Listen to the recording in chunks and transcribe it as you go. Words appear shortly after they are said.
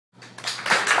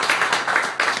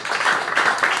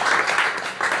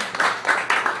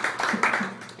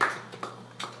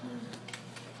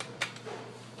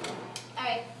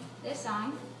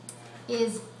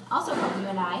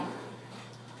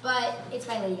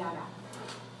Gaga.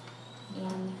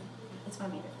 And it's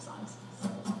one of my favorite songs.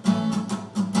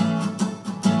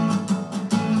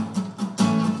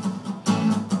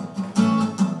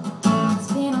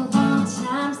 It's been a long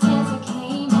time since I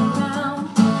came around.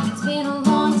 It's been a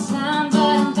long time,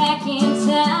 but I'm back in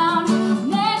town.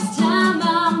 Next time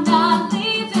I'm not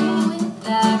leaving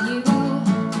without you.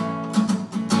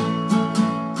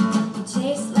 You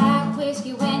taste like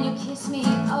whiskey when you kiss me.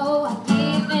 Oh, I'd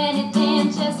give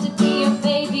anything just to be your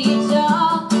baby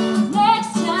doll.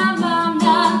 Next time I'm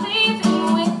not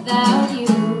leaving without you.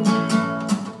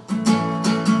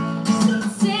 So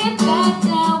sit back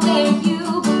down where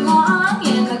you belong,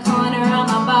 in the corner of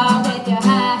my bar with your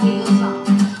high heels on.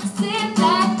 Sit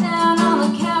back down on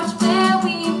the couch where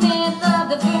we made love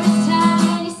the first time,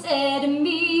 and you said to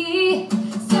me,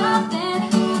 something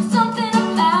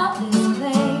about this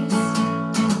place.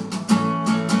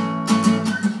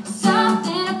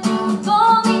 Something about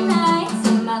lonely nights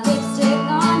and my lipstick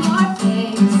on your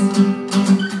face.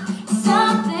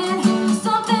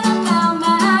 Something about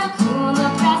my cool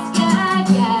Nebraska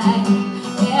guy.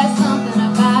 Yeah, something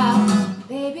about,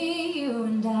 baby, you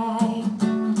and I.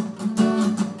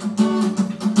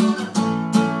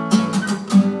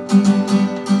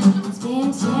 It's been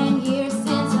 10 years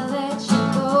since I let you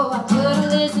go. I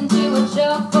could've listened to a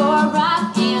joke for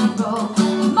rock and roll.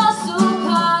 Muscle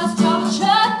cars drove a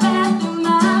truck back through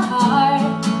my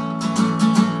heart.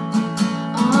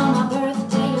 On my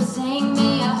birthday, you sang me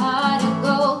a heart of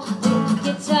gold with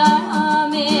the guitar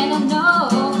humming and no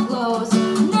clothes.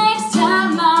 Next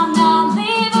time I'm not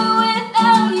leaving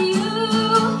without you.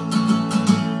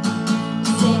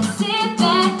 Said sit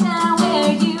back down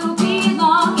where you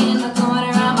belong, in the corner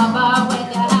of my bar with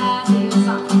your high heels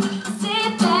on.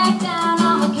 Sit back down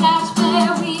on the couch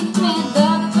where we made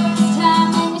love the first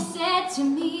time, and you said to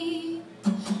me,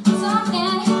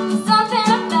 something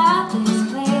about this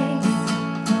place.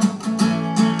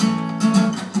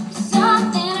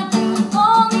 Something about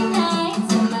lonely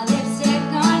nights and my lipstick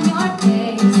on your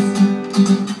face.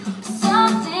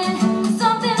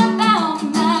 Something about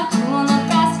my cool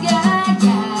Nebraska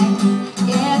guy.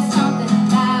 Yeah, something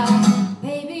about,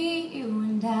 baby, you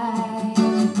and I.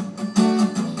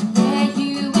 Yeah,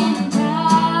 you and I.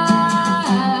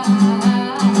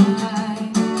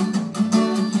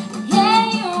 Yeah,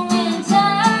 you and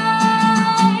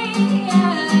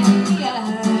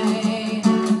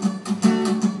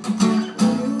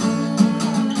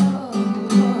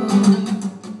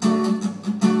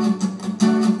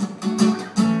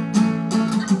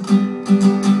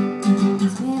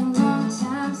It's been a long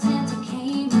time since I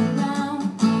came around.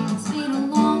 It's been a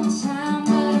long time,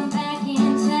 but I'm back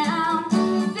in town.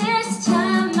 This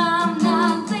time I'm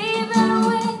not leaving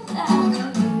without you.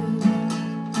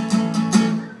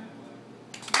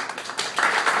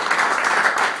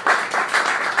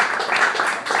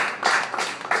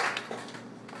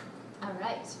 All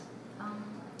right. So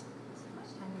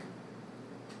much time.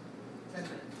 10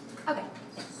 minutes. Okay.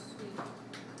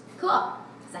 Cool.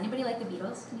 Does anybody like the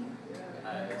Beatles? Can you?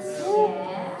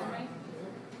 Yeah.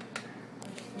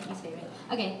 Nikki's favorite.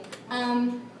 Okay.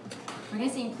 We're gonna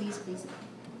sing Please, Please.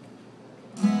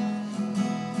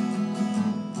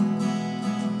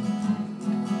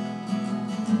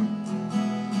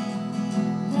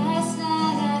 Last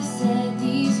night I said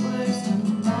these words to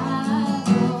my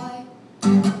boy.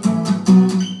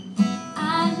 I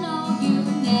know you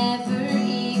never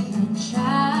even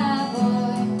try,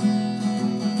 boy.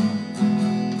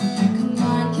 Come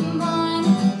on, come on,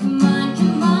 come on,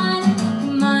 come on,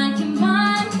 come on, come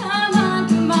on, come on,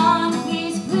 come on.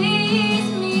 Please, please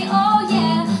me, oh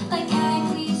yeah, like I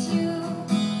please you.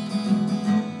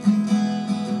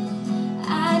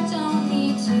 I don't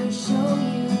need to show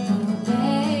you the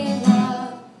way,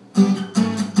 love.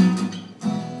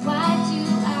 Why do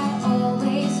I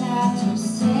always have to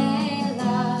say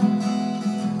love?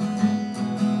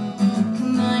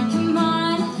 Come on, come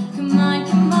on, come on,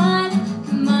 come on,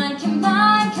 come on, come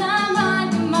on, come on,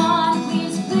 come on.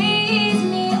 Please, please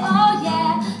me, oh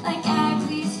yeah, like I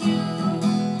please you.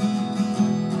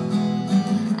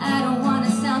 I don't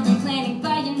wanna sound complaining,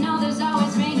 but you know there's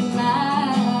always rain in my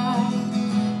heart.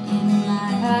 In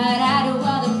my heart, I do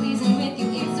all the pleasing with you.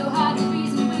 It's so hard to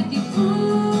reason with you.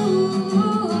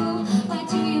 Ooh, why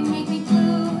do you make me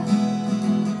blue?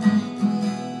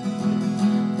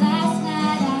 Last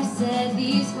night I said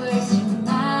these words to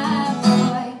my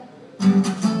boy.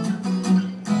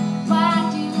 Why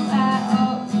do I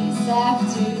always have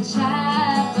to try,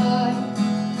 boy?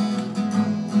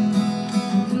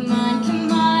 Come on,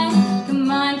 come on,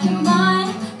 come on, come on,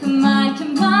 come on,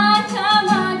 come on, come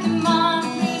on, come on.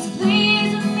 Please,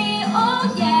 please me, oh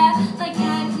yeah, like I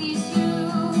please you.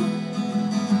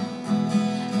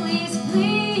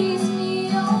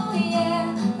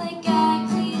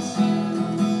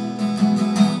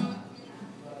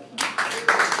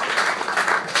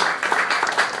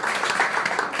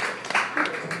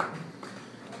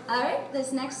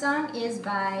 This next song is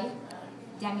by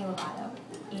Demi Lovato,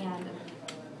 and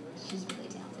she's really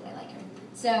talented. I like her.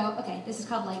 So, okay, this is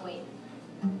called Lightweight.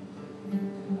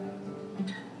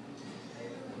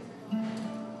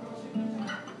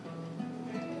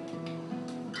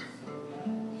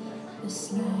 The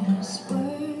slightest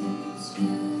words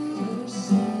you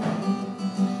say have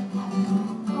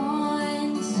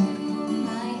gone to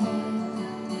my head.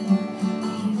 I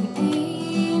hear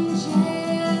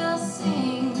angels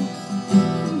sing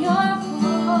in your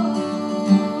voice.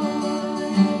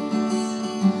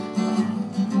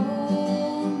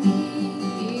 Hold me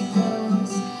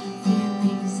close,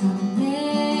 feelings I've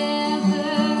never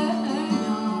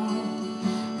known.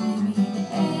 Read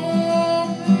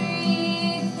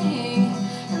everything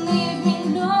and leave me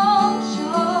no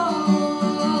choice.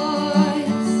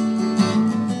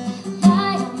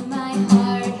 Light on my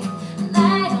heart,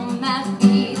 light on my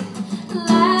feet,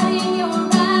 light in your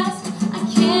eyes. I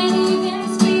can't even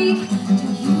speak. Do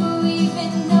you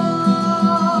even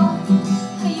know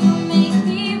how you make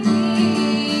me weak?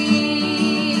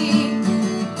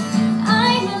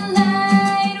 I'm a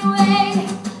lightweight.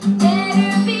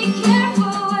 Better be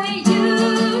careful what you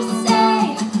say.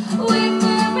 With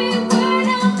every word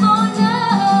I'm blown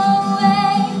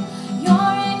away.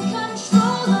 You're in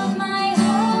control of my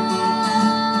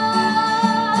heart.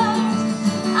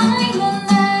 I'm a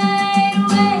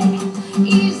lightweight.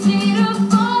 Easy to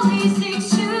fall, easy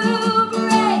to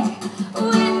break.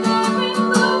 With every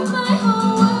move my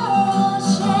whole world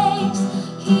shakes.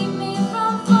 Keep me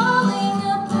from falling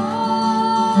apart.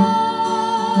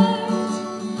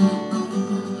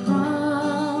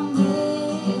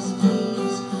 Promise,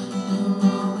 please, you'll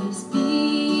always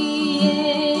be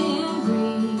in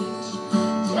reach.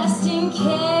 Just in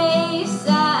case I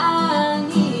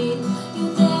need you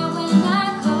there when I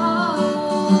call.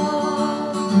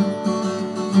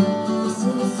 This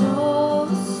is all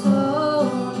so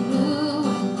new.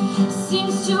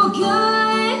 Seems too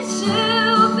good to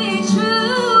be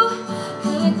true.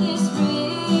 Could this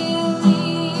really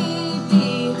be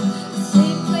a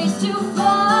safe place to fall?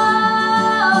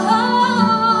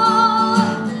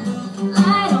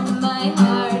 Light on my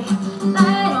heart,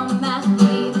 light on my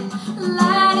feet,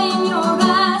 light in your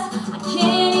eyes. I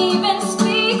can't even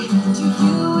speak. Do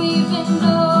you even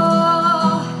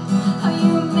know how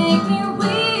you make me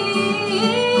weak?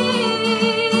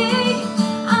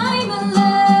 I'm a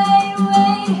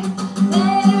lightweight.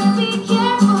 Better be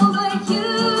careful what you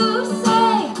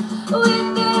say.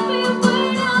 With every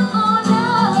word I'm blown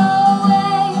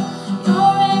away.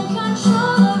 You're in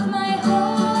control of my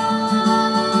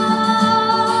heart.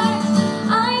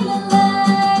 I'm a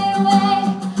lightweight.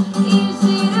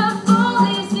 Easy to fall,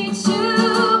 easy to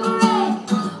break.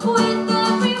 With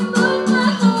every move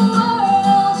my whole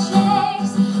world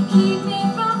shakes. Keep me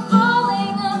from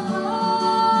falling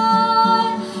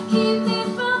apart. Keep me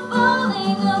from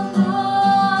falling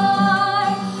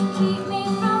apart. Keep me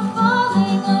from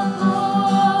falling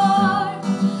apart.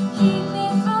 Keep me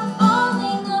from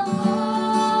falling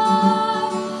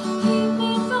apart. Keep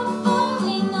me from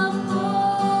falling apart.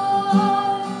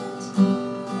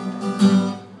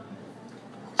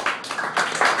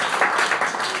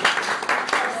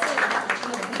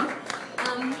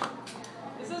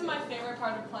 This is my favorite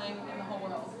part of playing in the whole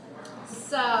world.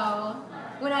 So,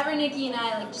 whenever Nikki and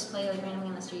I like just play like randomly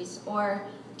on the streets, or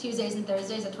Tuesdays and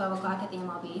Thursdays at 12 o'clock at the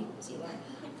MLB, see you there.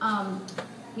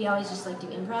 We always just like do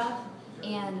improv,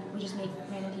 and we just make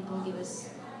random people give us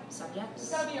subjects,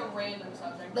 It's gotta be a random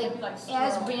subject. like Maybe like as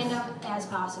squirrels. random as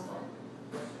possible.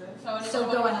 So anyone So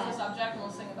will go give us ahead. a subject and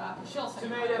we'll sing about it. She'll sing.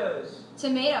 Tomatoes.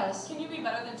 Tomatoes. Can you be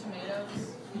better than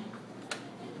tomatoes?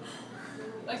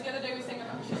 Like the other day she sang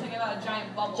about a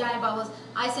giant bubble. Giant bubbles.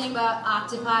 I sang about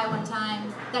octopi one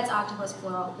time. That's octopus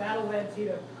plural. Battle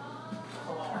Antietam. I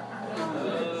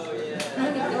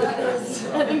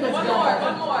think that's One good. more,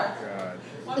 one more. God.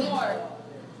 One more.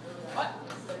 What?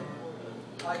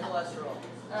 High cholesterol. All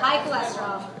right, High that's a good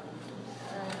cholesterol. one.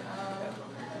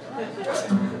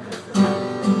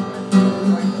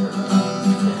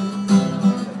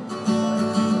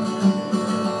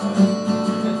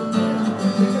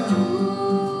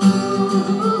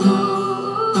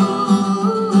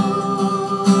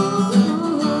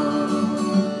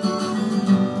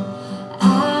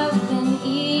 I've been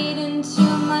eating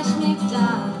too much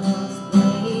McDonald's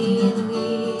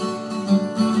lately.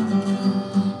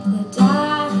 The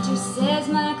doctor says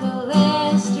my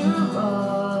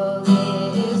cholesterol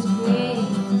is great.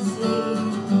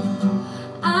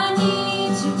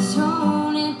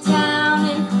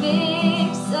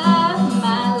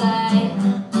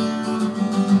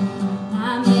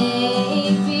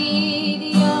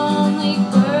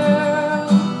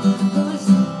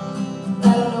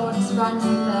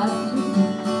 one but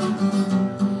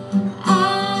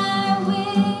I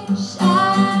wish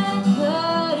I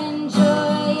could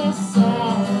enjoy your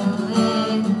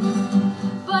salad,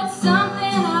 but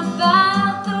something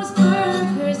about those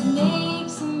burgers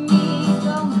makes me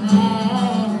go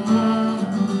mad,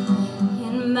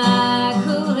 and my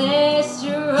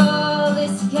cholesterol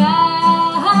is skyrocketing.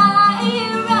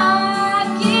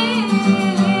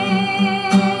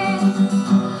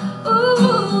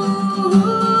 Ooh,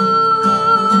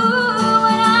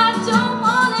 and I don't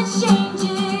wanna change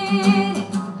it.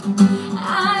 I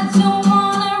don't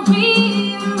wanna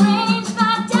rearrange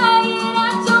my diet. I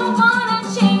don't wanna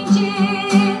change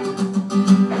it.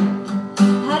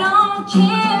 I don't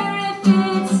care if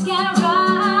it's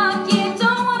skyrocket.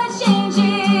 Don't wanna change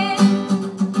it.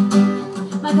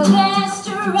 My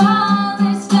cholesterol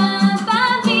is fine by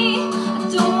me. I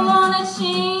don't wanna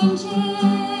change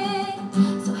it.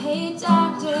 So hey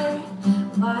doctor,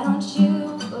 why don't you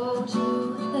go to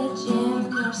the gym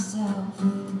yourself?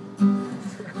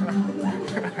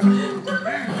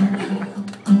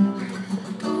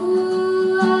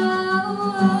 Ooh, oh,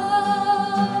 oh.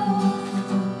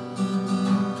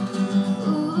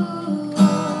 Ooh,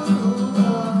 oh,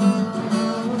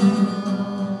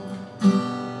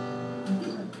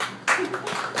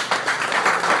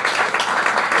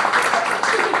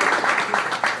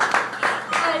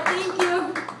 thank you.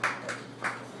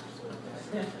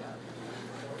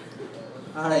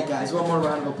 All right, guys, one more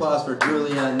round of applause for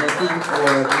Julia, Nikki,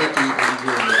 or Nikki and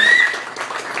Julia.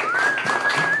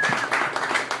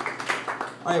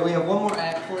 All right, we have one more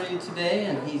act for you today,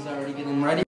 and he's already getting ready.